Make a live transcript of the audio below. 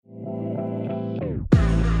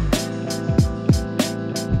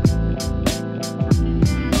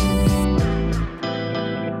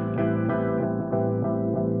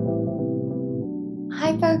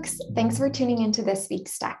for tuning into this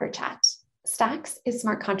week's Stacker Chat. Stacks is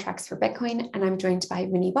smart contracts for Bitcoin, and I'm joined by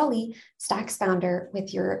Muneeb Ali, Stacks founder,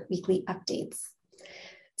 with your weekly updates.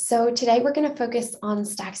 So today we're going to focus on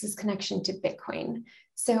Stacks' connection to Bitcoin.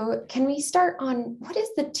 So can we start on what is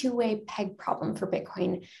the two-way peg problem for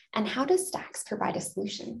Bitcoin, and how does Stacks provide a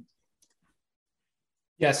solution?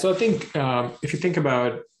 Yeah, so I think if you think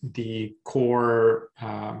about the core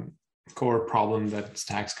problem that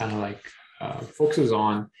Stacks kind of like focuses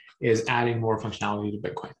on is adding more functionality to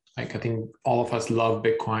Bitcoin. Like I think all of us love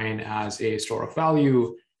Bitcoin as a store of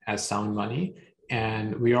value, as sound money,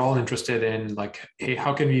 and we are all interested in like, hey,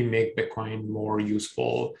 how can we make Bitcoin more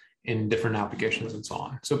useful in different applications and so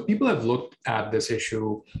on. So people have looked at this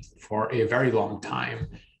issue for a very long time,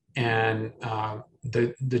 and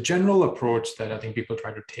the general approach that I think people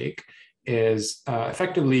try to take is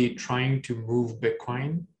effectively trying to move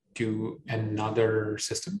Bitcoin to another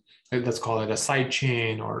system. Let's call it a side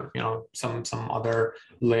chain or some other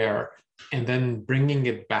layer, and then bringing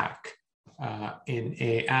it back in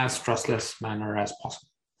a as trustless manner as possible.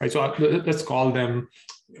 Right. So let's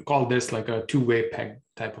call this like a two-way peg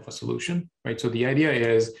type of a solution. Right. So the idea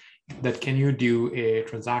is that can you do a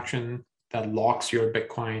transaction that locks your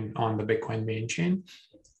Bitcoin on the Bitcoin main chain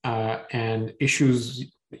and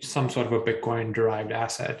issues some sort of a Bitcoin derived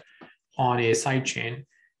asset on a side chain,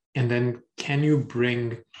 and then can you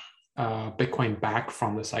bring Bitcoin back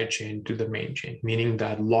from the side chain to the main chain, meaning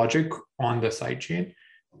that logic on the side chain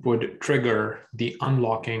would trigger the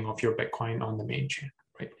unlocking of your Bitcoin on the main chain.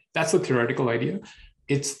 Right? That's the theoretical idea.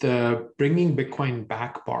 It's the bringing Bitcoin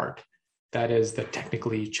back part that is the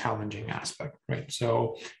technically challenging aspect, right?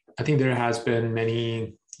 So I think there has been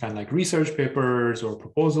many kind of like research papers or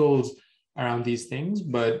proposals around these things,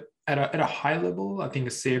 but at a high level, I think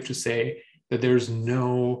it's safe to say that there's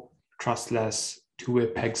no trustless two-way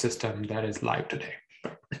peg system that is live today.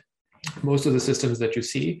 Most of the systems that you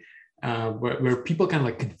see where people kind of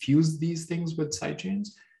like confuse these things with sidechains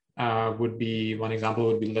would be, one example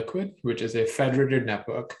would be Liquid, which is a federated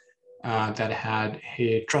network that had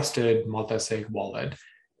a trusted multi-sig wallet.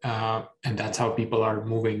 And that's how people are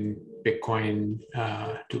moving Bitcoin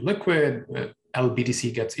to Liquid.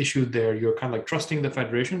 LBTC gets issued there. You're kind of like trusting the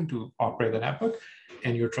federation to operate the network,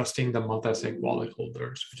 and you're trusting the multi-sig wallet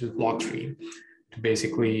holders, which is Blockstream, to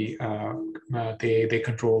basically they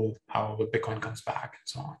control how the Bitcoin comes back and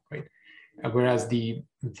so on, right? Whereas the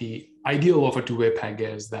ideal of a two-way peg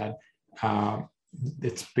is that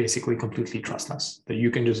it's basically completely trustless, that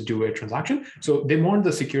you can just do a transaction. So they want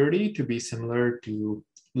the security to be similar to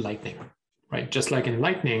Lightning, right? Just like in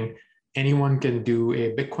Lightning, anyone can do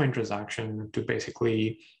a Bitcoin transaction to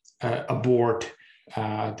basically abort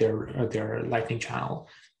their Lightning channel,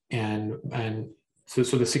 and so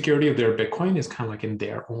the security of their Bitcoin is kind of like in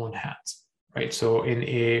their own hands, right? So in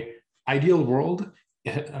a ideal world,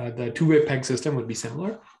 the two-way peg system would be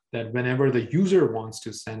similar, that whenever the user wants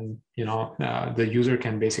to send, the user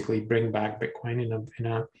can basically bring back Bitcoin in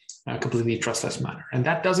a completely trustless manner. And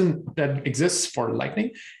that exists for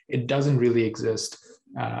Lightning. It doesn't really exist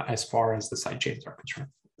as far as the sidechains are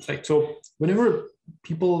concerned. Like, so whenever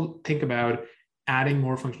people think about adding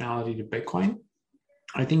more functionality to Bitcoin,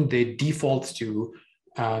 I think they default to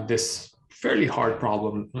this fairly hard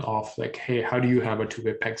problem of like, hey, how do you have a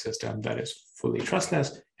two-way peg system that is fully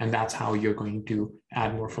trustless? And that's how you're going to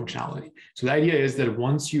add more functionality. So the idea is that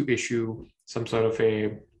once you issue some sort of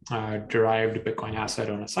a derived Bitcoin asset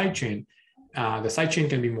on a sidechain, the sidechain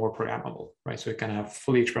can be more programmable, right? So it can have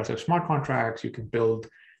fully expressive smart contracts. You can build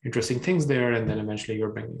interesting things there, and then eventually you're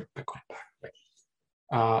bringing your Bitcoin back.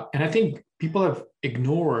 Right? And I think people have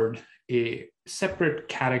ignored a separate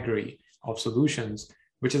category of solutions,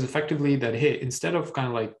 which is effectively that, hey, instead of kind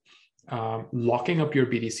of like locking up your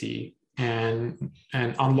BTC and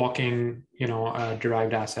unlocking, a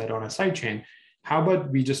derived asset on a sidechain, how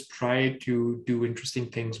about we just try to do interesting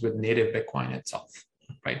things with native Bitcoin itself,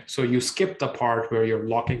 right? So you skip the part where you're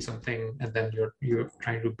locking something and then you're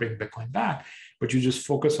trying to bring Bitcoin back, but you just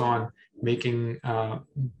focus on making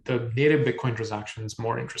the native Bitcoin transactions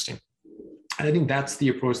more interesting. And I think that's the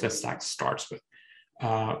approach that Stacks starts with.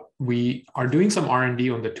 We are doing some R&D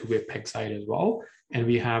on the two-way peg side as well, and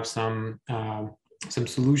we have some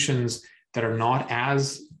solutions that are not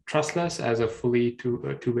as trustless as a fully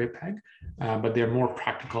two-way peg, but they're more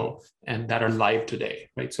practical and that are live today,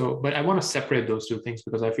 right? So, but I want to separate those two things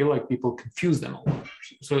because I feel like people confuse them a lot.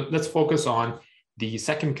 So let's focus on the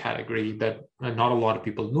second category that not a lot of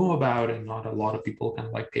people know about and not a lot of people kind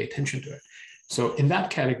of like pay attention to it. So in that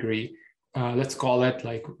category, let's call it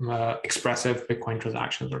like expressive Bitcoin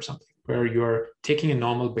transactions or something, where you're taking a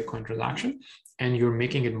normal Bitcoin transaction and you're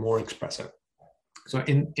making it more expressive. So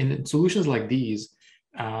in solutions like these,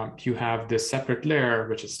 you have this separate layer,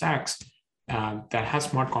 which is Stacks, that has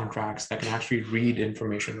smart contracts that can actually read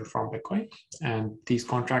information from Bitcoin, and these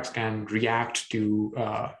contracts can react to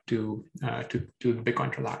the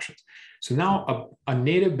Bitcoin transactions. So now a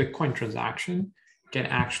native Bitcoin transaction can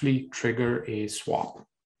actually trigger a swap,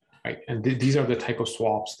 right? And these are the type of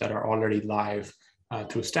swaps that are already live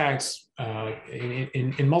through Stacks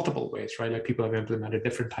in multiple ways, right? Like people have implemented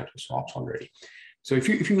different types of swaps already. So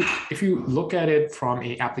if you look at it from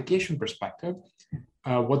an application perspective,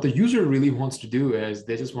 what the user really wants to do is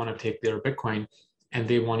they just want to take their Bitcoin and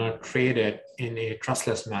they want to trade it in a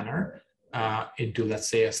trustless manner into, let's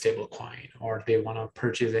say, a stable coin, or they want to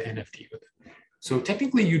purchase an NFT with it. So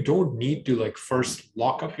technically, you don't need to like first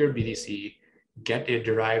lock up your BTC, get a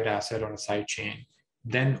derived asset on a side chain,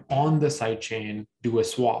 then on the side chain do a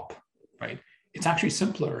swap, right? It's actually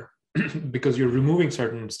simpler because you're removing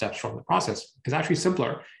certain steps from the process. It's actually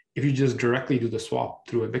simpler if you just directly do the swap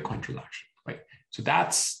through a Bitcoin transaction, right? So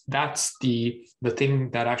that's the thing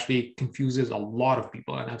that actually confuses a lot of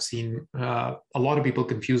people. And I've seen a lot of people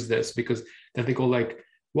confuse this because then they go like,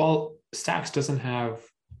 well, Stacks doesn't have,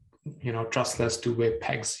 trustless two-way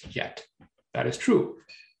pegs yet. That is true.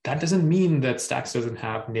 That doesn't mean that Stacks doesn't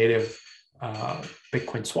have native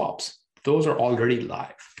Bitcoin swaps. Those are already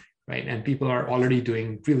live, right? And people are already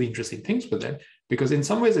doing really interesting things with it, because in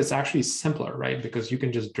some ways it's actually simpler, right? Because you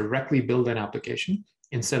can just directly build an application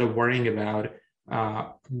instead of worrying about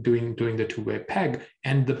doing the two-way peg.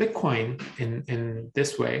 And the Bitcoin in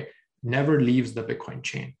this way never leaves the Bitcoin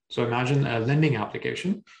chain. So imagine a lending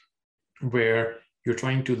application where you're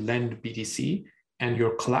trying to lend BTC and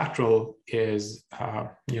your collateral is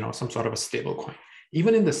some sort of a stable coin.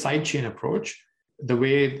 Even in the sidechain approach, the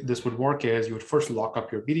way this would work is you would first lock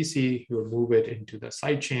up your BTC, you would move it into the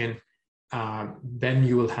sidechain, then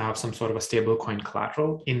you will have some sort of a stable coin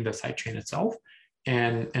collateral in the sidechain itself,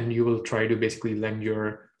 and you will try to basically lend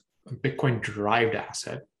your Bitcoin derived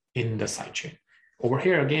asset in the sidechain. Over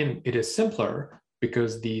here, again, it is simpler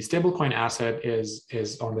because the stablecoin asset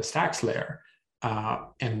is on the Stacks layer,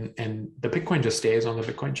 and the Bitcoin just stays on the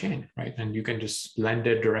Bitcoin chain, right? And you can just lend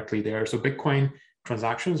it directly there. So Bitcoin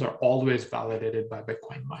transactions are always validated by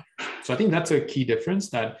Bitcoin miners. So I think that's a key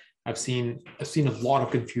difference that I've seen a lot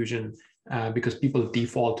of confusion because people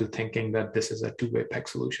default to thinking that this is a two-way peg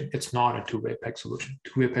solution. It's not a two-way peg solution.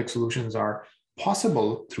 Two-way peg solutions are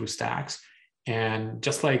possible through Stacks. And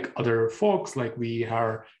just like other folks, like we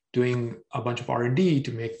are doing a bunch of R&D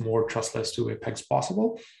to make more trustless two-way pegs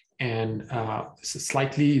possible. And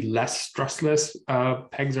slightly less trustless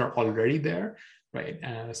pegs are already there, right?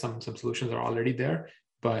 Some solutions are already there.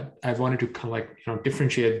 But I wanted to kind of like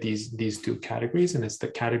differentiate these two categories, and it's the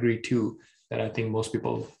category 2 that I think most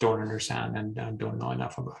people don't understand and don't know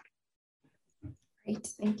enough about. Great,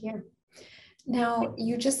 thank you. Now,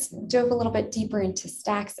 you just dove a little bit deeper into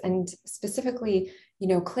Stacks, and specifically,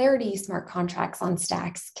 Clarity smart contracts on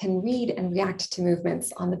Stacks can read and react to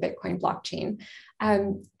movements on the Bitcoin blockchain.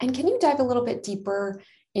 And can you dive a little bit deeper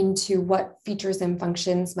into what features and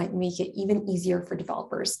functions might make it even easier for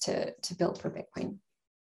developers to build for Bitcoin?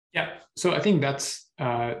 Yeah, so I think that's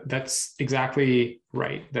exactly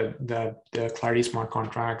right. That the Clarity smart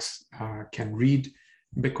contracts can read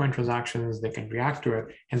Bitcoin transactions, they can react to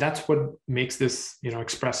it, and that's what makes this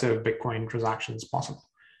expressive Bitcoin transactions possible.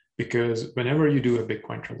 Because whenever you do a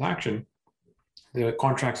Bitcoin transaction, the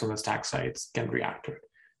contracts on the Stack sites can react to it.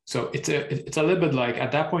 So it's a little bit like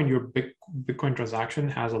at that point your Bitcoin transaction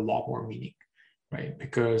has a lot more meaning, right?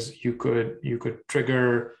 Because you could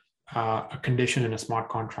trigger a condition in a smart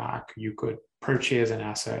contract, you could purchase an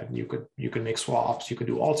asset, you could make swaps, you could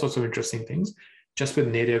do all sorts of interesting things just with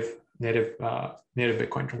native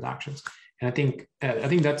Bitcoin transactions. And I think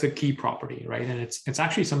that's a key property, right? And it's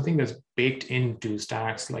actually something that's baked into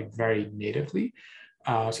Stacks like very natively.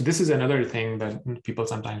 So this is another thing that people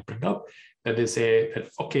sometimes bring up, that they say that,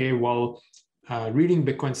 okay, well, reading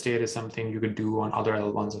Bitcoin state is something you could do on other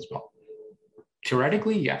L1s as well.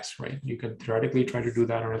 Theoretically, yes, right? You could theoretically try to do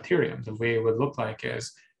that on Ethereum. The way it would look like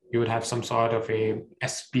is you would have some sort of a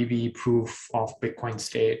SPV proof of Bitcoin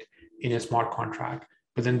state in a smart contract.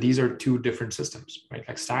 But then these are two different systems, right?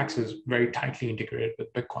 Like Stacks is very tightly integrated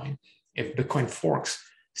with Bitcoin. If Bitcoin forks,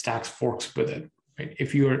 Stacks forks with it, right?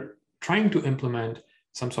 If you're trying to implement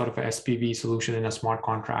some sort of a SPV solution in a smart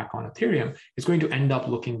contract on Ethereum, it's going to end up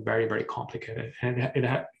looking very, very complicated. And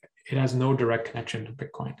it has no direct connection to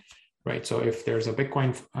Bitcoin, right? So if there's a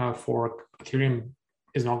Bitcoin fork, Ethereum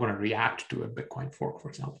is not going to react to a Bitcoin fork, for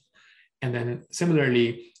example. And then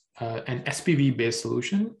similarly, an SPV-based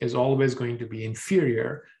solution is always going to be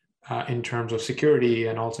inferior in terms of security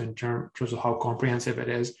and also in terms of how comprehensive it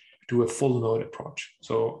is to a full node approach.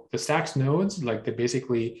 So the Stacks nodes, like they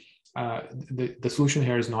basically, the solution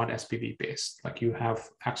here is not SPV based. Like you have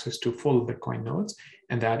access to full Bitcoin nodes,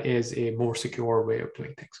 and that is a more secure way of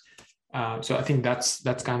doing things. So I think that's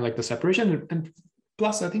kind of like the separation. And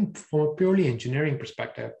plus, I think from a purely engineering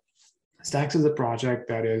perspective, Stacks is a project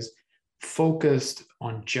that is focused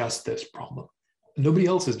on just this problem. Nobody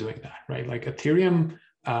else is doing that, right? Like Ethereum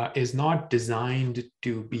is not designed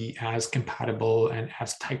to be as compatible and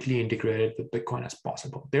as tightly integrated with Bitcoin as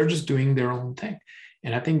possible. They're just doing their own thing.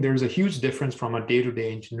 And I think there's a huge difference from a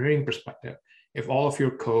day-to-day engineering perspective. If all of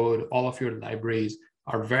your code, all of your libraries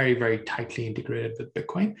are very, very tightly integrated with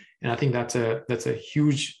Bitcoin. And I think that's a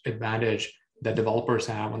huge advantage that developers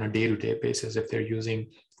have on a day-to-day basis if they're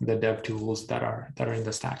using the dev tools that are in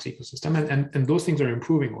the Stacks ecosystem. And those things are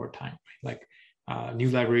improving over time. Right? Like new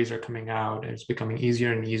libraries are coming out, and it's becoming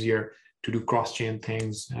easier and easier to do cross-chain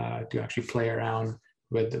things, to actually play around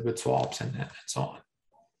with swaps and so on.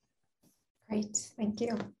 Great, thank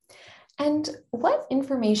you. And what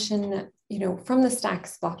information, from the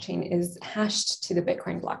Stacks blockchain is hashed to the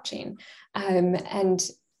Bitcoin blockchain? And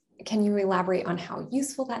can you elaborate on how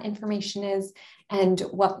useful that information is and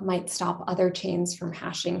what might stop other chains from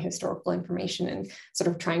hashing historical information and sort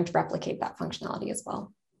of trying to replicate that functionality as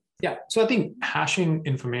well? Yeah, so I think hashing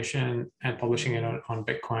information and publishing it on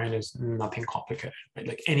Bitcoin is nothing complicated, right?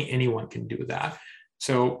 Like anyone can do that.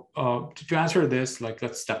 So to answer this, like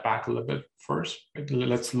let's step back a little bit first. Right?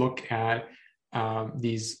 Let's look at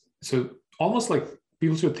these. So almost like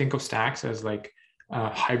people should think of Stacks as like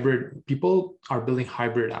hybrid. People are building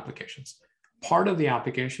hybrid applications. Part of the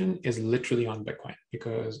application is literally on Bitcoin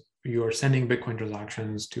because you're sending Bitcoin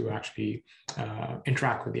transactions to actually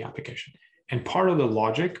interact with the application. And part of the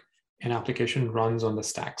logic an application runs on the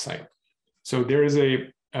Stack side. So there is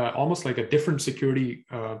almost like a different security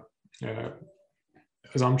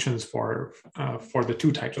assumptions for the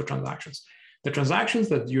two types of transactions. The transactions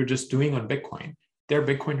that you're just doing on Bitcoin, they're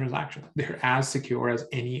Bitcoin transactions. They're as secure as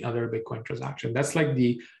any other Bitcoin transaction. That's like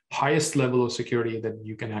the highest level of security that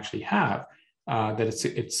you can actually have, that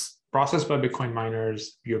it's processed by Bitcoin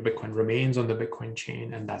miners, your Bitcoin remains on the Bitcoin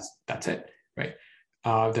chain, and that's it, right?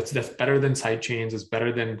 That's better than side chains. It's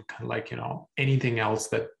better than kind of like, anything else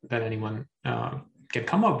that anyone can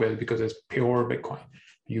come up with because it's pure Bitcoin.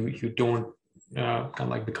 You don't kind of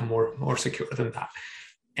like become more secure than that.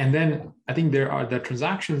 And then I think there are the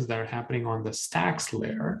transactions that are happening on the Stacks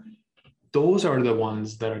layer. Those are the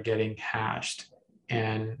ones that are getting hashed,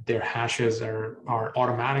 and their hashes are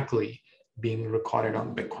automatically being recorded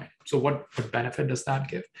on Bitcoin. So what benefit does that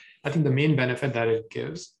give? I think the main benefit that it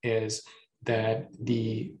gives is that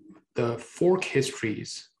the fork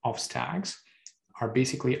histories of Stacks are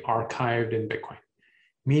basically archived in Bitcoin,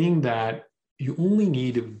 meaning that you only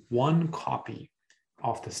need one copy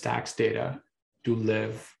of the Stacks data to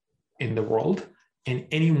live in the world, and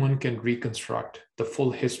anyone can reconstruct the full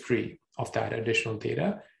history of that additional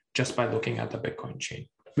data just by looking at the Bitcoin chain,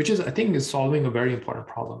 which I think is solving a very important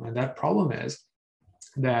problem. And that problem is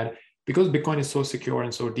that because Bitcoin is so secure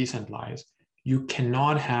and so decentralized, you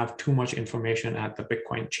cannot have too much information at the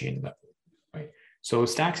Bitcoin chain level, right? So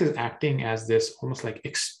Stacks is acting as this almost like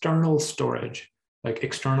external storage, like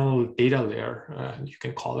external data layer, you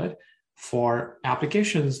can call it, for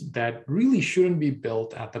applications that really shouldn't be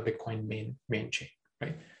built at the Bitcoin main chain,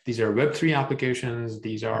 right? These are Web3 applications.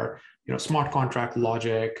 These are smart contract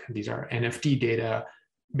logic. These are NFT data.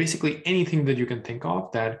 Basically anything that you can think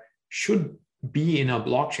of that should be in a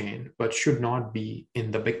blockchain, but should not be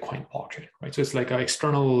in the Bitcoin blockchain, right? So it's like an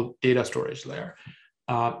external data storage layer.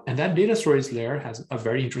 And that data storage layer has a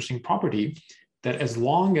very interesting property that as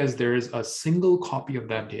long as there is a single copy of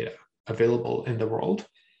that data available in the world,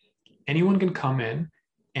 anyone can come in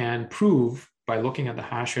and prove by looking at the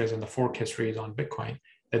hashes and the fork histories on Bitcoin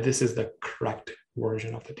that this is the correct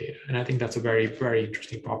version of the data. And I think that's a very, very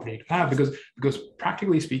interesting property to have because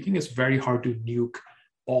practically speaking, it's very hard to nuke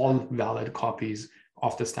all valid copies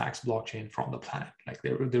of the Stacks blockchain from the planet. Like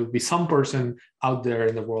there will be some person out there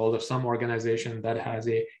in the world or some organization that has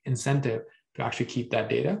a incentive to actually keep that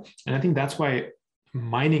data. And I think that's why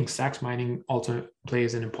Stacks mining also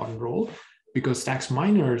plays an important role, because Stacks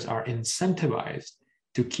miners are incentivized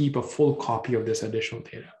to keep a full copy of this additional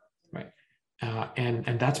data, right?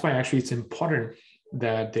 And that's why actually it's important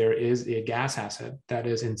that there is a gas asset that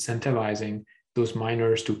is incentivizing those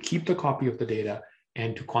miners to keep the copy of the data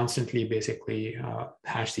and to constantly basically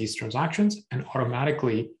hash these transactions and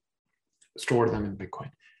automatically store them in Bitcoin.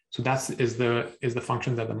 So that is the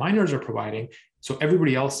function that the miners are providing. So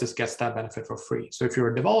everybody else just gets that benefit for free. So if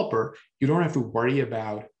you're a developer, you don't have to worry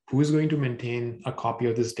about who is going to maintain a copy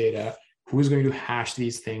of this data, who is going to hash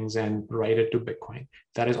these things and write it to Bitcoin.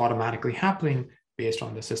 That is automatically happening based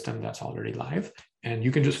on the system that's already live. And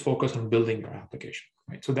you can just focus on building your application,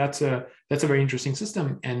 right? So that's a very interesting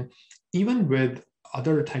system. And even with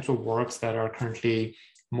other types of works that are currently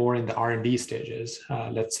more in the R&D stages,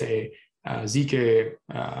 let's say ZK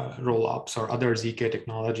rollups or other ZK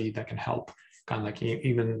technology that can help kind of like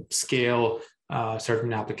even scale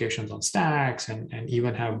certain applications on stacks and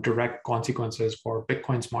even have direct consequences for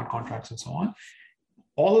Bitcoin smart contracts and so on.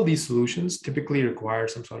 All of these solutions typically require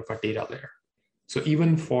some sort of a data layer. So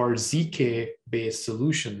even for ZK-based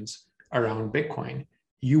solutions around Bitcoin,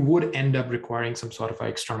 you would end up requiring some sort of an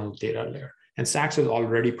external data layer. And Stacks is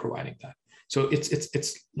already providing that. So it's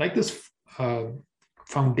like this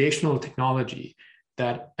foundational technology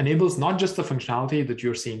that enables not just the functionality that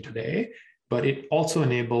you're seeing today, but it also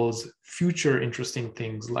enables future interesting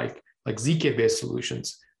things like ZK-based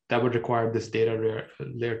solutions that would require this data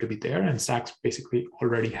layer to be there. And Stacks basically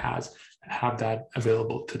already have that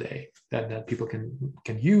available today that people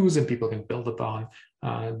can use and people can build upon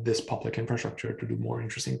this public infrastructure to do more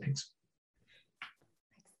interesting things.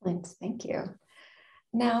 Excellent, thank you.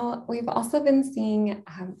 Now, we've also been seeing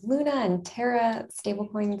Luna and Terra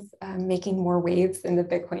stablecoins making more waves in the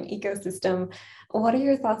Bitcoin ecosystem. What are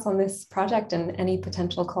your thoughts on this project and any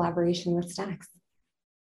potential collaboration with Stacks?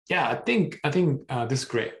 Yeah, I think this is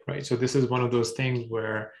great, right? So this is one of those things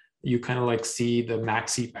where you kind of like see the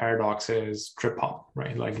maxi paradoxes trip hop,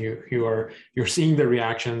 right? Like you're seeing the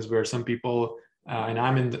reactions where some people, and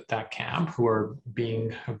I'm in that camp, who are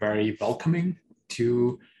being very welcoming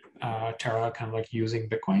to Terra, kind of like using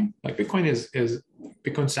Bitcoin. Like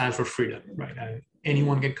Bitcoin stands for freedom, right? And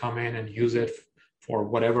anyone can come in and use it for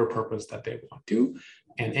whatever purpose that they want to,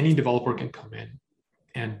 and any developer can come in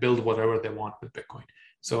and build whatever they want with Bitcoin.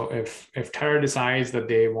 So if Terra decides that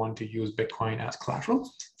they want to use Bitcoin as collateral,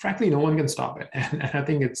 frankly, no one can stop it. And I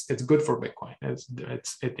think it's good for Bitcoin.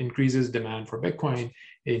 It increases demand for Bitcoin.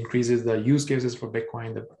 It increases the use cases for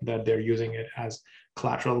Bitcoin that they're using it as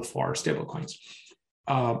collateral for stablecoins.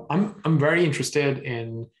 I'm very interested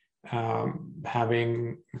in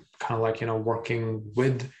having kind of like, working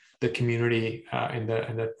with the community on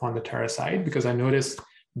the Terra side, because I noticed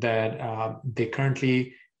that they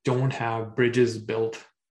currently don't have bridges built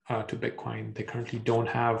to Bitcoin. They currently don't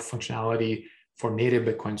have functionality for native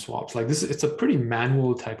Bitcoin swaps. Like this, it's a pretty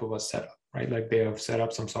manual type of a setup, right? Like they have set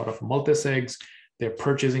up some sort of multi-sigs. They're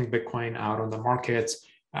purchasing Bitcoin out on the markets.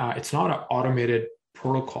 It's not an automated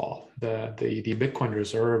protocol. The Bitcoin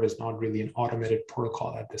reserve is not really an automated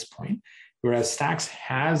protocol at this point, whereas Stacks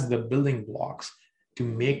has the building blocks to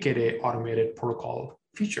make it an automated protocol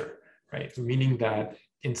feature, right? Meaning that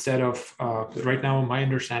instead of, right now, my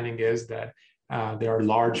understanding is that there are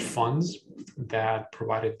large funds that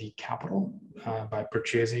provided the capital by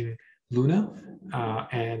purchasing Luna,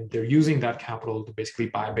 and they're using that capital to basically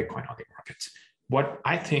buy Bitcoin on the markets. What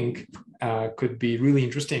I think could be really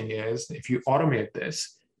interesting is if you automate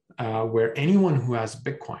this, where anyone who has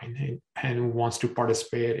Bitcoin and who wants to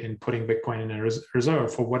participate in putting Bitcoin in a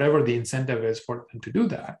reserve for whatever the incentive is for them to do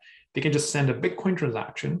that, they can just send a Bitcoin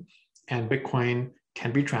transaction and Bitcoin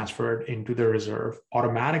can be transferred into the reserve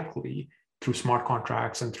automatically through smart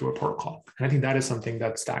contracts and through a protocol. And I think that is something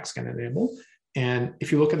that Stacks can enable. And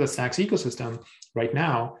if you look at the Stacks ecosystem right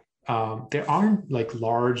now, there aren't like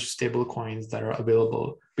large stable coins that are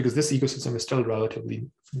available because this ecosystem is still relatively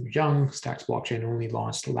young. Stacks blockchain only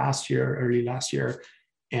launched early last year.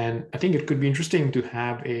 And I think it could be interesting to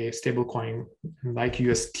have a stable coin like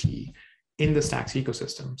UST in the Stacks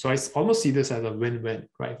ecosystem. So I almost see this as a win-win,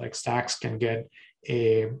 right? Like Stacks can get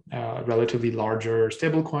a relatively larger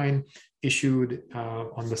stablecoin issued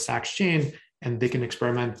on the Stacks chain, and they can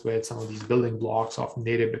experiment with some of these building blocks of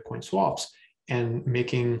native Bitcoin swaps and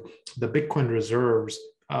making the Bitcoin reserves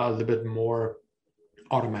a little bit more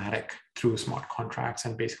automatic through smart contracts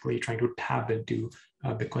and basically trying to tap into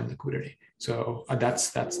Bitcoin liquidity. So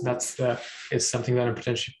that's is something that I'm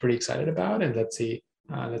potentially pretty excited about, and let's see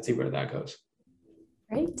where that goes.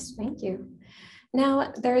 Great, thank you.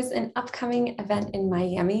 Now, there's an upcoming event in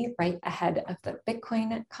Miami right ahead of the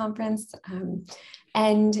Bitcoin conference.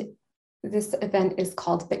 And this event is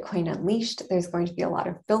called Bitcoin Unleashed. There's going to be a lot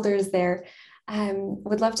of builders there.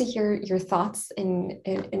 Would love to hear your thoughts and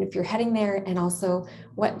if you're heading there, and also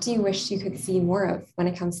what do you wish you could see more of when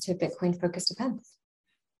it comes to Bitcoin-focused events?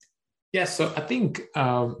 Yeah, so I think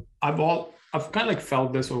I've kind of like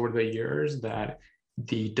felt this over the years that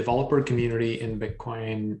the developer community in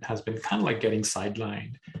Bitcoin has been kind of like getting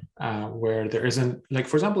sidelined, where there isn't, like,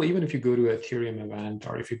 for example, even if you go to an Ethereum event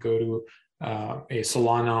or if you go to a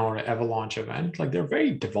Solana or an Avalanche event, like they're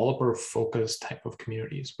very developer focused type of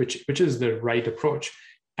communities, which is the right approach.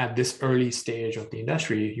 At this early stage of the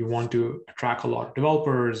industry, you want to attract a lot of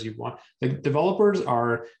developers. You want, like, developers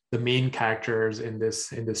are the main characters in this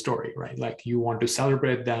story, right? Like, you want to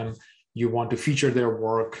celebrate them, you want to feature their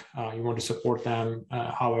work, you want to support them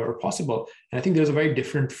however possible. And I think there's a very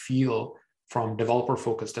different feel from developer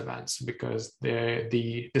focused events, because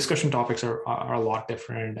the discussion topics are a lot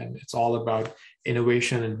different, and it's all about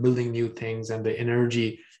innovation and building new things, and the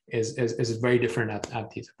energy is very different at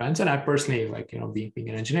these events. And I personally, like, being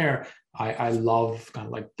an engineer, I love kind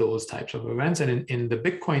of like those types of events. And in the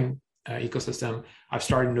Bitcoin ecosystem, I've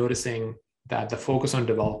started noticing that the focus on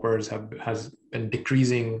developers has been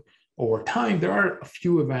decreasing over time. There are a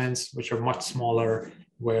few events which are much smaller,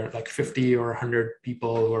 where like 50 or 100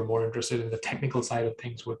 people who are more interested in the technical side of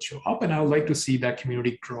things would show up. And I would like to see that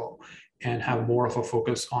community grow and have more of a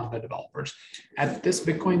focus on the developers. At this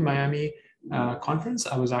Bitcoin Miami conference,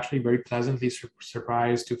 I was actually very pleasantly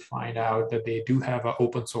surprised to find out that they do have an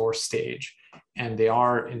open source stage, and they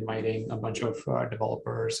are inviting a bunch of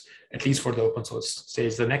developers, at least for the open source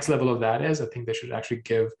stage. The next level of that is, I think they should actually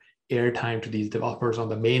give airtime to these developers on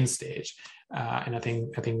the main stage. And I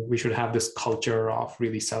think we should have this culture of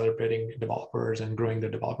really celebrating developers and growing the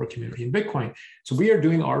developer community in Bitcoin. So we are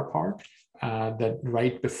doing our part, that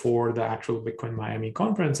right before the actual Bitcoin Miami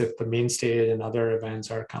conference, if the main stage and other events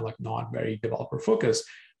are kind of like not very developer focused,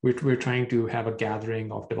 we're trying to have a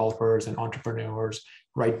gathering of developers and entrepreneurs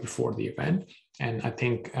right before the event. And I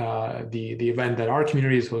think the event that our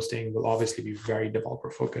community is hosting will obviously be very developer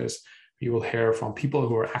focused. You will hear from people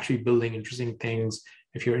who are actually building interesting things.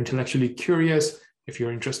 If you're intellectually curious, if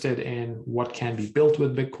you're interested in what can be built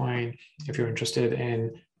with Bitcoin, if you're interested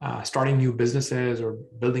in starting new businesses or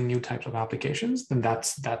building new types of applications, then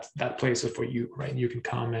that place is for you, right? You can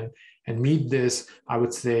come and meet this, I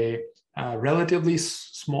would say, relatively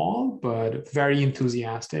small, but very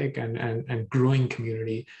enthusiastic and growing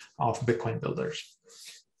community of Bitcoin builders.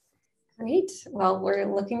 Great. Well, we're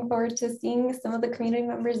looking forward to seeing some of the community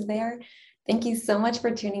members there. Thank you so much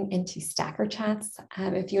for tuning into Stacker Chats.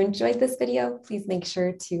 If you enjoyed this video, please make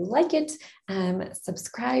sure to like it,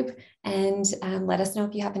 subscribe, and let us know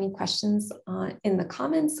if you have any questions in the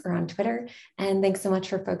comments or on Twitter. And thanks so much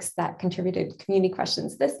for folks that contributed community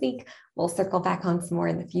questions this week. We'll circle back on some more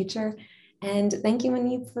in the future. And thank you,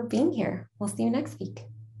 Muneeb, for being here. We'll see you next week.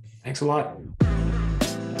 Thanks a lot.